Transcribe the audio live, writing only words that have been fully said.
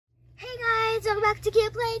kids, welcome back to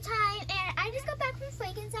Kid Playtime. And I just got back from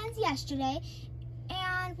Frankenstein's yesterday.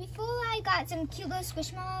 And before I got some cute little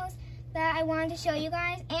Squishmallows that I wanted to show you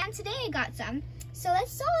guys. And today I got some. So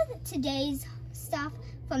let's start with today's stuff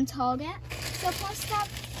from Target. So first up,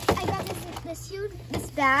 I got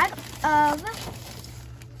this bag of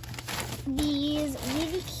these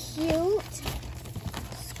really cute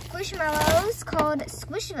Squishmallows called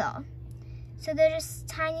Squishville. So they're just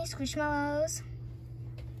tiny Squishmallows.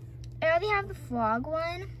 I already have the frog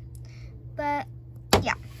one, but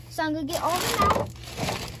yeah. So I'm gonna get all of them out.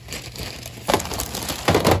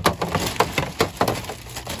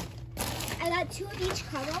 I got 2 of each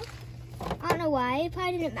color. I don't know why, it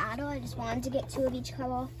probably didn't matter. I just wanted to get 2 of each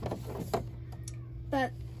color.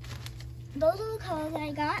 But those are the colors that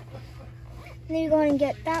I got. And then you're going to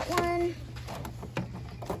get that one,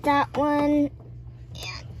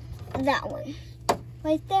 and that one.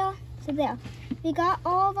 Right there, so there. We got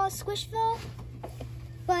all of our Squishville,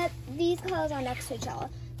 but these colors are next to each other.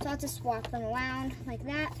 So I'll just swap them around like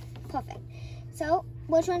that. Perfect. So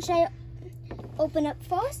which one should I open up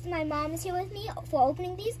first? My mom is here with me for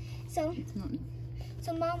opening these. So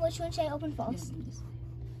Mom, which one should I open first?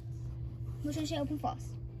 Which one should I open first?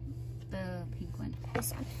 The pink one.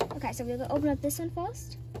 This one. Okay, so we're gonna open up this one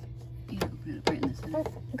first. Yeah, open it up right in the center. Oh,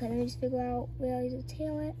 okay, let me just figure out where to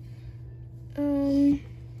tail it.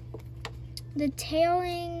 The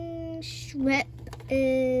tailing strip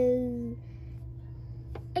is...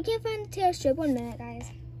 I can't find the tail strip. 1 minute,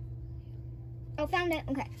 guys. Oh, found it.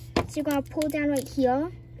 Okay. So you're going to pull down right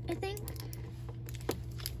here, I think.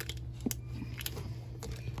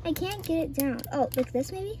 I can't get it down. Oh, like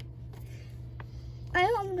this maybe? I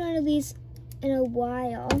haven't opened one of these in a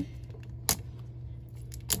while.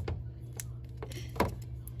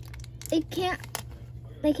 I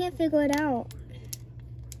can't figure it out.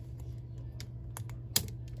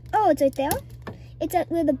 Oh, it's right there? It's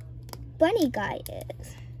at where the bunny guy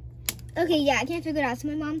is. Okay, yeah, I can't figure it out. So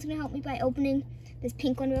my mom's gonna help me by opening this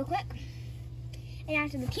pink one real quick. And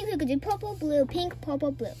after the pink, we could do purple, blue, pink,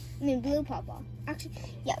 purple, blue. I mean, blue, purple. Actually,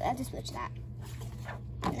 yeah, we have to switch that.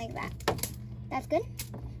 Like that. That's good?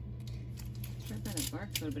 Sure that it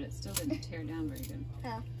barcode, but it still didn't tear down very good.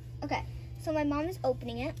 Oh, okay. So my mom is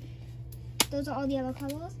opening it. Those are all the other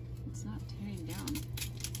colors. It's not tearing down.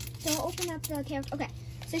 So I'll open up the character. Okay,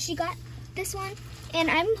 so she got this one. And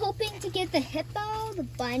I'm hoping to get the hippo, the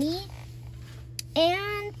bunny,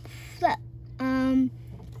 and the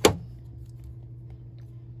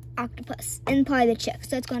octopus, and probably the chick.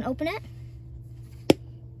 So it's going to open it.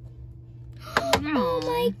 Oh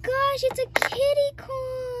my gosh, it's a kitty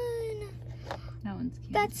corn. That one's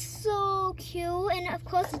cute. That's so cute. And of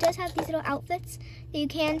course, it does have these little outfits that you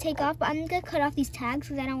can take off. But I'm going to cut off these tags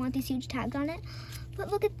because I don't want these huge tags on it. But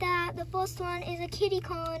look at that. The first one is a kitty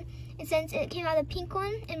corn. And since it came out of the pink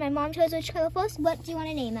one, and my mom chose which color first, what do you want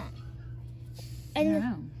to name it? I don't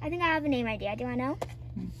know. I think I have a name idea. Do you want to know?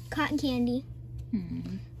 Cotton Candy.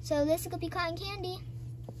 So this is going to be Cotton Candy.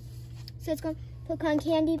 So it's going to put Cotton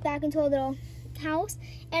Candy back into a little house.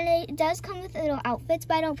 And it does come with little outfits,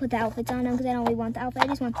 but I don't put the outfits on them because I don't really want the outfit. I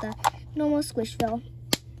just want the normal Squishville.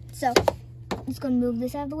 So I'm just going to move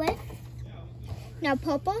this out of the way. Now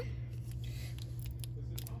purple.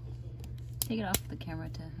 Take it off the camera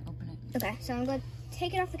to open it. Okay, so I'm going to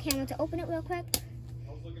take it off the camera to open it real quick to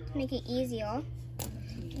make it easier.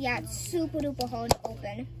 Yeah, it's super duper hard to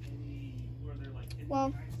open.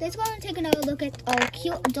 Well, let's go and take another look at our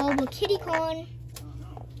cute, adorable kitty corn.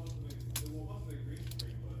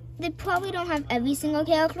 They probably don't have every single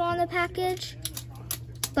character on the package,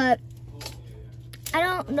 but I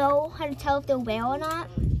don't know how to tell if they're rare or not.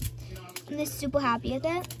 I'm just super happy with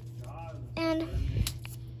it. And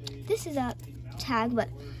this is a tag, but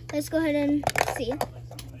let's go ahead and see.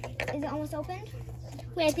 Is it almost open?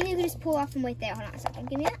 Wait, I think you can just pull off from right there. Hold on a second.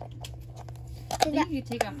 Give me that. I think you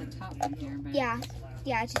could take off the top from here. But yeah,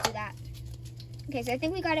 I should do that. Okay, so I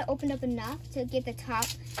think we got it opened up enough to get the top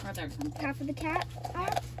half of the cat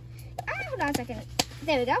out. Hold on a second.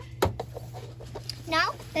 There we go.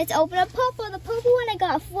 Now, let's open up purple. The purple one I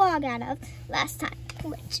got a frog out of last time,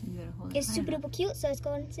 which is super duper cute. So let's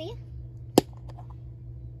go and see.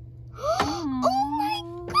 Oh my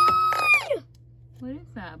god! What is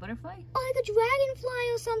that? Butterfly? Oh, like a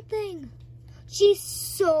dragonfly or something. She's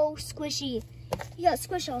so squishy. Yeah,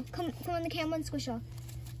 squish her. Come on the camera and squish her.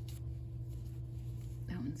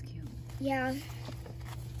 That one's cute. Yeah.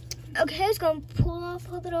 Okay, I was gonna pull off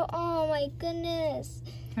her little. Oh my goodness.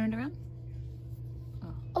 Turn it around.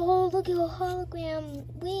 Oh, look at her hologram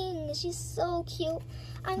wings. She's so cute.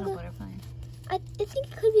 It's not a butterfly. I think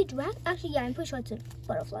it could be a dragon. Actually, yeah, I'm pretty sure it's a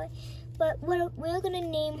butterfly. But we're gonna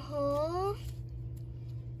name her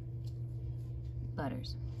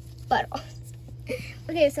Butters. Buttles.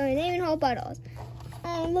 Okay, so we're naming her Buttles.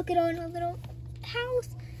 Look at her in her little house.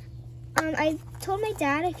 I told my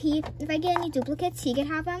dad if I get any duplicates, he could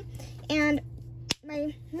have them, and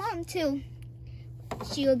my mom too.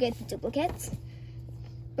 She will get the duplicates.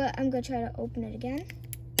 But I'm gonna try to open it again.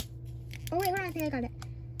 Oh wait, hold on, I think I got it.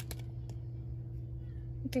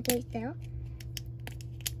 It's like right there.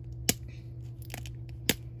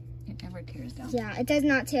 It never tears down. Yeah, it does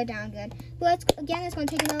not tear down good. But let's go and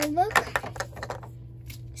take another look.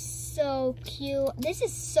 So cute. This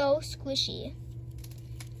is so squishy.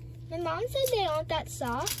 My mom said they aren't that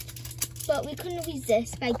soft, but we couldn't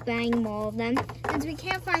resist by buying more of them since we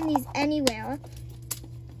can't find these anywhere.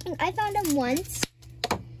 And I found them once,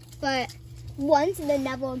 and then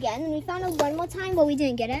never again. And we found them one more time, but we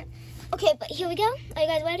didn't get it. Okay, but here we go. Are you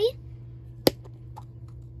guys ready?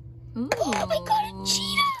 Ooh. Oh my god, a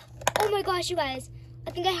cheetah! Oh my gosh, you guys.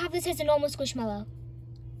 I think I have this as a normal Squishmallow.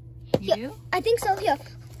 You do? I think so. Here.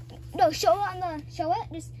 No, show it show it.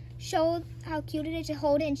 Just show how cute it is. Just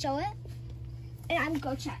hold it and show it. And I'm gonna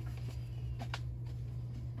go check.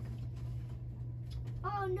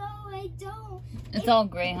 Oh no, I don't. It's all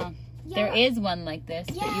gray, huh? Yeah. There is one like this,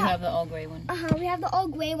 but you Yeah. have the all gray one. We have the all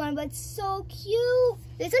gray one, but it's so cute.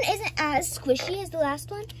 This one isn't as squishy as the last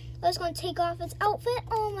one. I was gonna take off its outfit.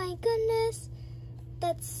 Oh my goodness.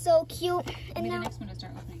 That's so cute. And Maybe now, the next one to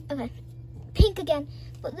start opening. okay, pink again.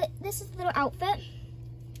 But this is the little outfit.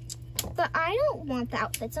 But I don't want the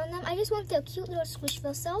outfits on them. I just want their cute little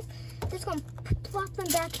Squishville self. Just gonna plop them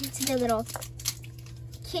back into their little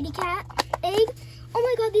kitty cat egg. Oh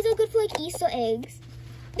my god, these are good for like Easter eggs.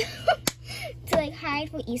 To like hide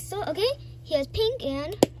for Easter. Okay, here's pink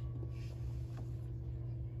and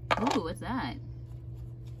Ooh, what's that?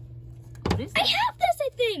 What is I that? have this, I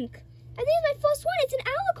think. I think it's my first one. It's an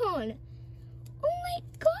Alicon. Oh my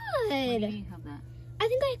Why do god. you have that? I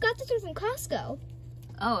think I got this one from Costco.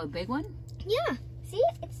 Oh, a big one? Yeah. See?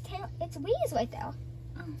 Its wings right there.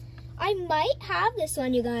 Oh. I might have this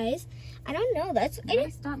one, you guys. I don't know.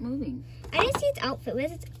 Stop moving. I didn't see its outfit.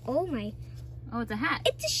 Where's its oh my. Oh, it's a hat.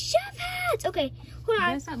 It's a chef hat. Okay, hold You on.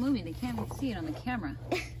 gotta stop moving. They can't see it on the camera.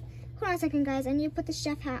 Hold on a second, guys. I need to put the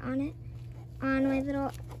chef hat on it. On my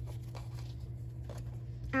little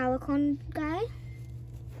Alicon guy.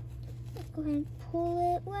 Let's go ahead and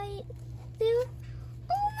pull it right there.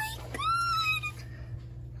 Oh my god!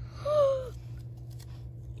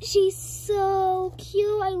 She's so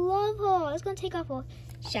cute. I love her. Let's go and take off her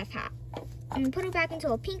chef hat and put her back into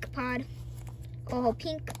a pink pod. Or her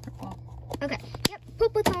pink. Okay. Yep.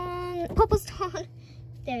 Purple's on.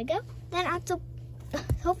 There we go. Then after,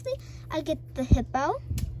 hopefully, I get the hippo.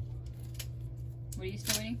 What are you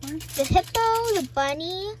still waiting for? The hippo, the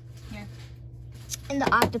bunny, Here. and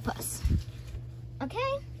the octopus. Okay,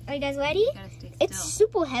 are you guys ready? You gotta stay still. It's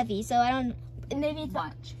super heavy, so I don't. Maybe it's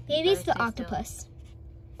Watch. maybe You it's the gotta stay octopus. still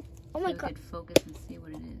Oh my so god! we could focus and see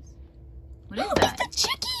what it is. What is It's that? the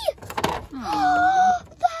chickie. Aww.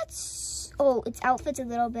 That's its outfit's a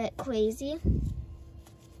little bit crazy.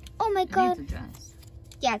 Oh my I think god! it's a dress.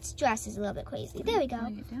 Yeah, its dress is a little bit crazy. There we go.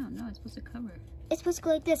 Pulling it down. No, it's supposed to cover. It's supposed to go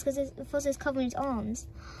like this because it's supposed to cover its arms.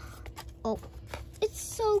 Oh, it's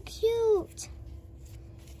so cute.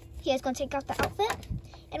 Here's gonna take off the outfit,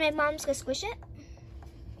 and my mom's gonna squish it.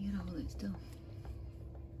 You gotta hold it still.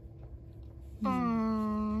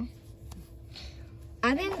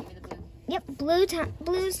 I've been, Give me the blue. yep,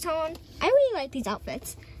 blue's tone. I really like these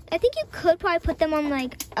outfits. I think you could probably put them on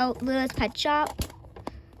like Lila's Pet Shop.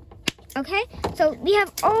 Okay, so we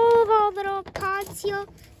have all of our little pods here,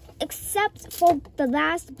 except for the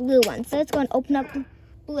last blue one. So let's go and open up the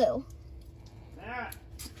blue.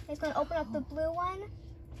 Let's go and open up the blue one.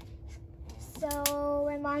 So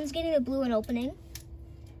my mom's getting the blue one opening.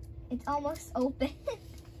 It's almost open.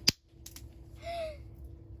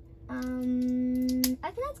 I think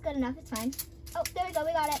that's good enough. It's fine. Oh, there we go.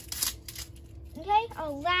 We got it. Okay, our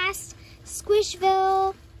last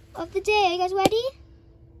Squishville of the day. Are you guys ready?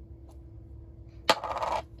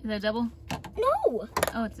 Is that a double? No,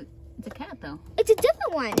 Oh, it's a cat though. it's a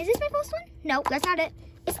different one. Is this my first one? No, that's not it.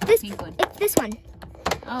 It's this Pink one. It's this one.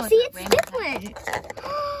 Oh, See, it's it's that rainbow this cat.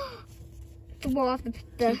 one. To blow off the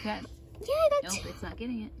Two cats. yeah, I got Nope, it's not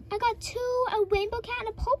getting it. I got two, a rainbow cat and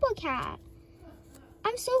a purple cat.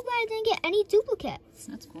 I'm so glad I didn't get any duplicates.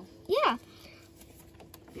 That's cool. Yeah.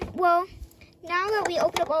 Well, now that we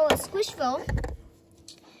opened up all of Squishville,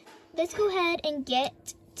 let's go ahead and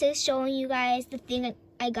get to showing you guys the thing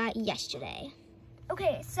I got yesterday.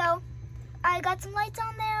 Okay, so I got some lights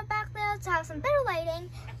on there, back there, to have some better lighting,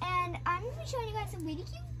 and I'm going to be showing you guys some really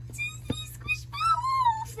cute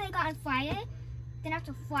boxes that I got on Friday. Then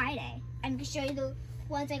after Friday, I'm gonna show you the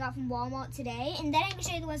ones I got from Walmart today, and then I'm gonna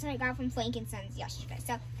show you the ones that I got from Frank & Sons yesterday.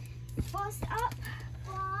 So first up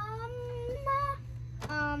from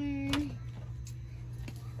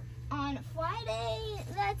on Friday,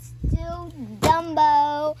 let's do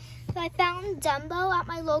Dumbo. So I found Dumbo at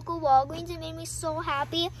my local Walgreens. It made me so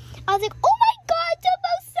happy. I was like, oh my god,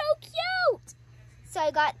 Dumbo's so cute! So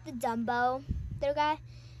I got the Dumbo. They only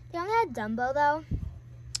had Dumbo though.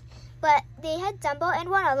 But they had Dumbo and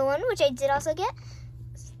one other one, which I did also get.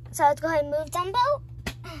 So let's go ahead and move Dumbo.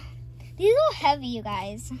 These are all heavy, you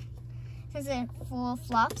guys. Since they're full of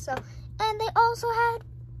fluff. So, and they also had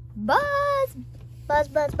Buzz. Buzz.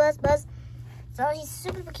 So he's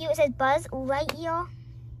super cute. It says Buzz right here.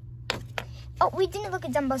 Oh, we didn't look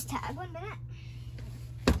at Dumbo's tag. 1 minute.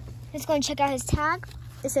 Let's go and check out his tag.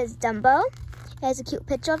 It says Dumbo. It has a cute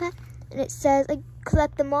picture of him. And it says, like,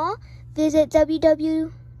 collect them all. Visit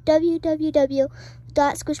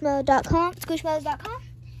www.squishmallow.com. Squishmallows.com.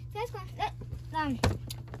 So let's go.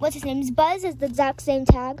 What's his name? Buzz has the exact same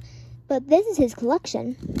tag. But this is his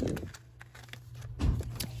collection.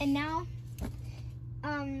 And now,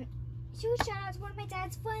 huge shout out to one of my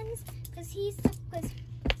dad's friends, because he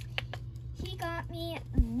got me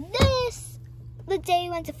this the day we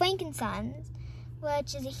went to Frank & Sons,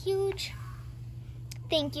 which is a huge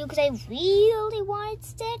thank you, because I really wanted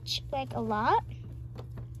Stitch, like a lot,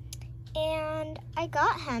 and I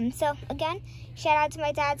got him. So again, shout out to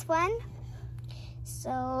my dad's friend.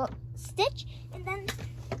 So Stitch, and then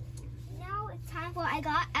now it's time for what I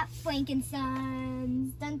got at Frank &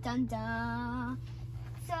 Sons. Dun dun dun.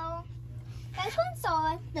 So this one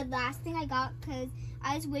saw the last thing I got because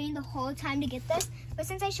I was waiting the whole time to get this. But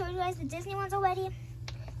since I showed you guys the Disney ones already, I'm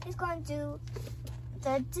just going to do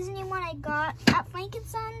the Disney one I got at Frank &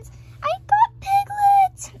 Sons. I got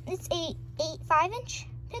Piglet. It's a 5-inch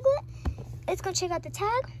Piglet. Let's go check out the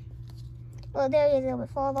tag. Well, there he is a little bit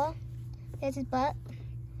further. There's his butt.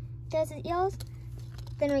 There's his ears.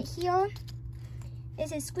 Then right here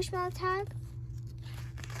is his Squishmallow tag.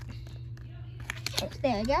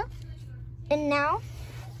 There we go. And now,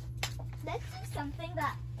 let's do something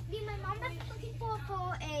that me and my mom have been looking for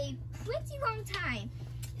a pretty long time.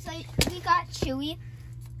 So we got Chewy.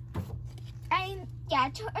 And yeah,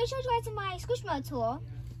 I showed you guys in my Squishmallow tour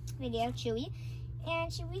video, Chewy.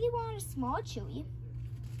 And she really wanted a small Chewy.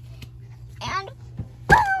 And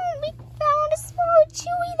boom, we found a small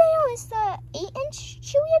Chewy there. It's the 8-inch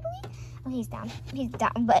Chewy, I believe. Oh, he's down. He's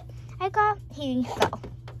down, but he fell.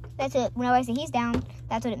 That's it. Whenever I say he's down,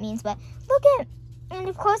 that's what it means. But look at, and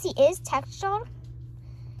of course he is textured.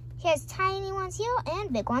 He has tiny ones here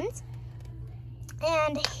and big ones.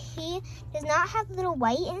 And he does not have the little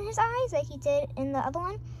white in his eyes like he did in the other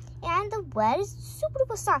one. And the red is super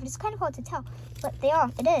duper soft. It's kind of hard to tell, but they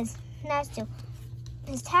are. It is. Now it's to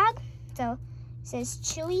his tag. So it says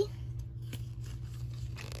Chewy.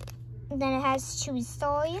 And then it has Chewy's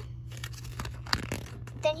story.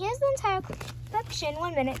 Then here's the entire collection.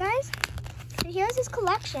 1 minute, guys. So here's his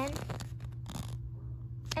collection.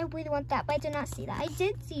 I really want that, but I did not see that. I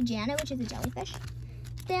did see Janet, which is a jellyfish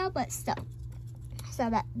there, but still.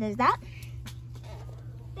 So there's that.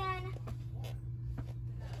 Then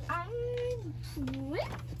I'm pretty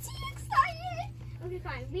excited. Okay,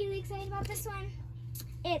 fine. Really excited about this one.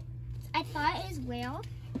 I thought it is whale.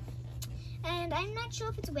 And I'm not sure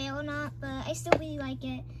if it's whale or not, but I still really like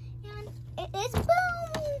it. And it is, boom,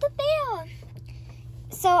 the bear.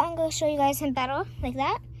 So I'm going to show you guys him better, like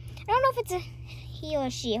that. I don't know if it's a he or a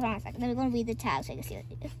she. Hold on a second. Then we're going to read the tag so you can see if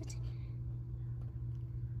it's...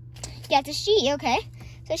 Yeah, it's a she, okay.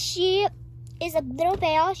 So she is a little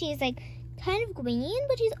bear. She's like kind of green,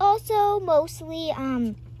 but she's also mostly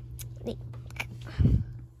like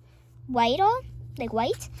whiter, like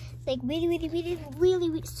white. Like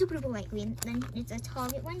really super light green. Then it's a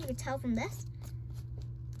Target one. You can tell from this,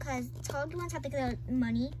 because Target ones have like the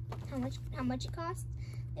money, how much it costs,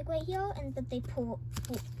 like right here, and but they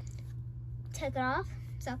take it off.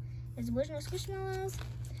 So there's original Squishmallows.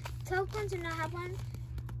 Target ones do not have one,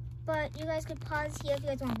 but you guys could pause here if you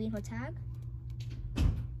guys want to read her tag.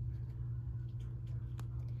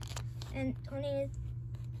 And her name is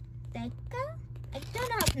Becca. I don't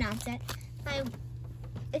know how to pronounce it.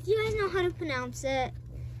 If you guys know how to pronounce it,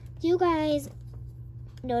 you guys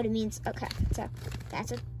know what it means. Okay, so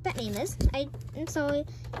that's what that name is. I'm sorry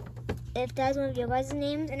if that's one of your guys'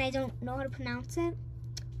 names and I don't know how to pronounce it.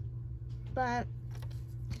 But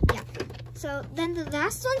yeah. So then the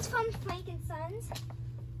last one's from Frank & Sons.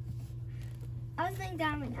 I was laying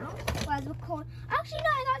down right now while I was recording. Actually, no,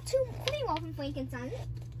 I got 3 more from Frank & Sons.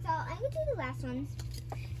 So I'm gonna do the last ones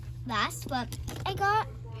last, but I got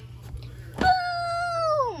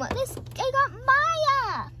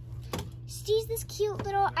this cute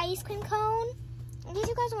little ice cream cone. In case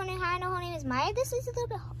you guys are wondering how I know her name is Maya, this is a little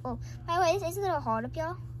bit, oh, by the way, this is a little hard up,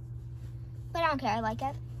 y'all. But I don't care, I like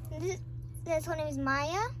it. Her name is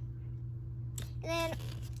Maya. And then,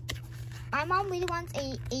 my mom really wants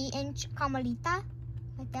a 8-inch Carmelita.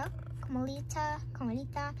 Right there.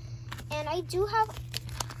 Carmelita. And I do have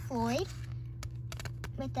Floyd.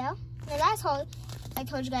 Right there. And that's how I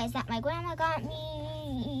told you guys that my grandma got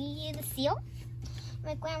me the seal.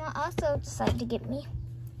 My grandma also decided to get me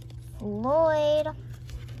Floyd.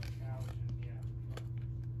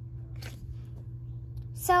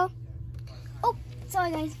 So, oh,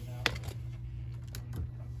 sorry guys.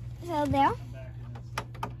 So there.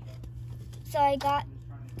 So I got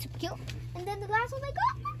super cute. And then the last one I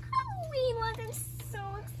got my Halloween ones. I'm so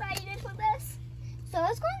excited for this. So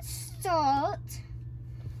let's go and start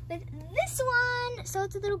with this one. So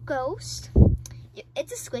it's a little ghost.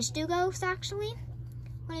 It's a Squishville ghost actually.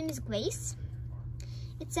 Her name is Grace.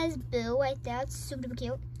 It says Boo right there. It's super duper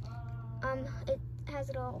cute. It has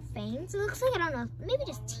little fangs. It looks like, I don't know, maybe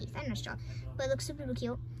just teeth. I'm not sure. But it looks super duper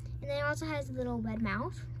cute. And then it also has a little red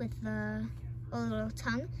mouth with the little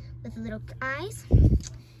tongue with the little eyes.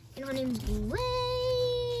 And her name is Grace.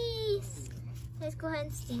 Let's go ahead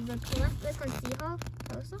and see the let's go and see her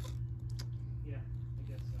closer. Yeah,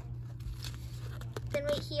 I guess so. Then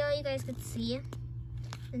right here you guys could see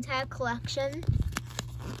the entire collection.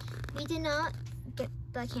 We did not get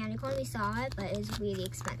the candy corn, we saw it, but it's really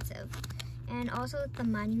expensive. And also the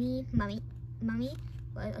mummy,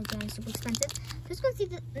 but again, super expensive. Let's go and see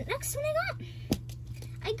the next one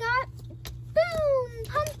I got Boom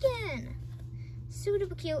Pumpkin.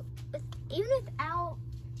 Super cute. Even without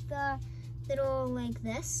the little like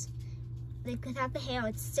this, like without the hair,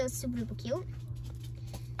 it's still super cute.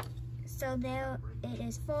 So there it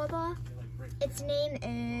is for its name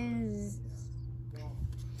is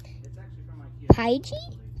Page.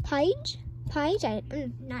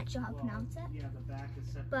 I'm not sure how to pronounce it.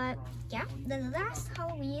 But yeah, then the last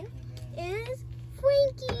Halloween is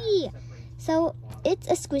Frankie. So it's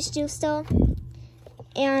a Squishville still,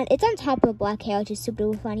 and it's on top of the black hair, which is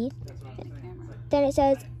super funny. Then it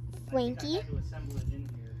says Frankie,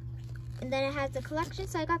 and then it has the collection.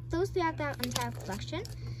 So I got those three out of that entire collection.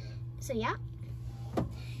 So yeah.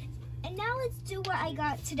 And now let's do what I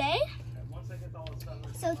got today.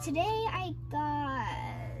 So today I got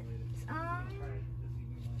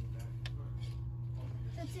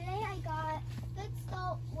let's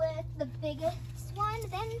start with the biggest one,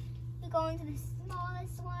 then we go into the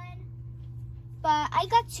smallest one. But I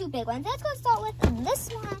got two big ones. Let's go start with this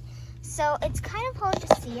one. So it's kind of hard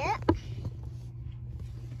to see it.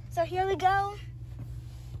 So here we go.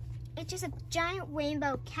 It's just a giant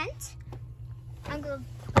rainbow Kent. I'm gonna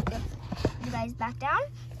put you guys back down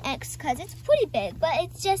because it's pretty big, but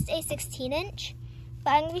it's just a 16-inch.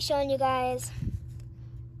 But I'm gonna be showing you guys.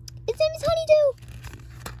 Its name is Honeydew.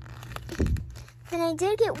 And I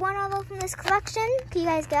did get one other from this collection. Can you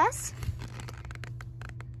guys guess?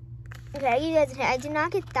 Okay, you guys, I did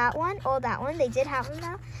not get that one or that one. They did have them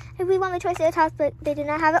though. I really want my Triceratops, but they did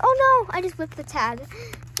not have it. Oh no, I just ripped the tag.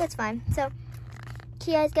 That's fine. So,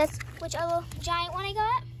 can you guys guess which other giant one I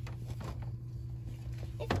got?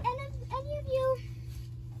 If any of you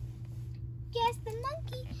guessed the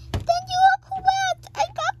monkey, then you are correct. I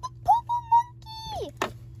got the purple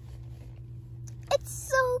monkey. It's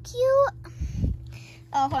so cute.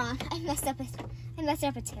 Oh, hold on. I messed up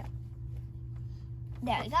a tail.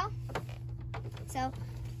 There we go. So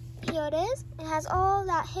here it is. It has all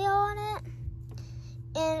that hair on it,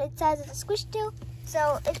 and it says it's a Squishville.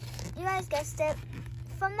 So if you guys guessed it,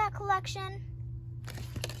 from that collection.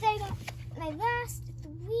 So I got my last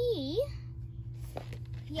three.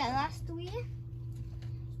 Yeah, last three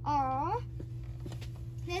are.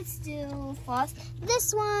 Let's do first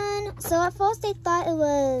this one. So at first I thought it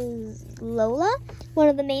was Lola, one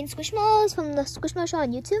of the main Squishmallows from the Squishmallow show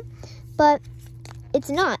on YouTube, but it's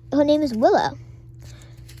not. Her name is Willow.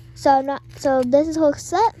 So this is her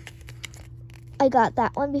set. I got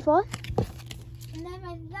that one before. And then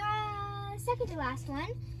my second to last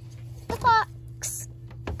one, the fox.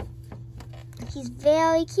 He's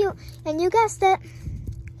very cute, and you guessed it,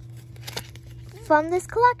 from this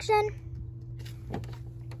collection.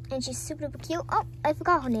 And she's super duper cute. Oh, I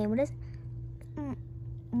forgot her name. What is it?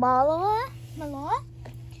 Malloa.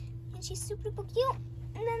 And she's super duper cute.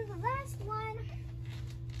 And then the last one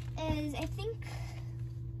is, I think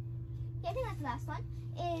that's the last one.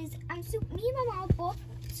 Is me and my mom are both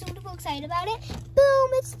super duper excited about it. Boom!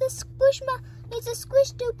 It's the It's a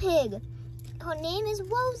Squishville pig. Her name is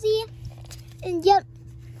Rosie. And yep,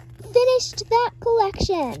 finished that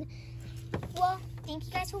collection. Well, thank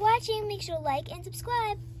you guys for watching. Make sure to like and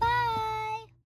subscribe. Bye!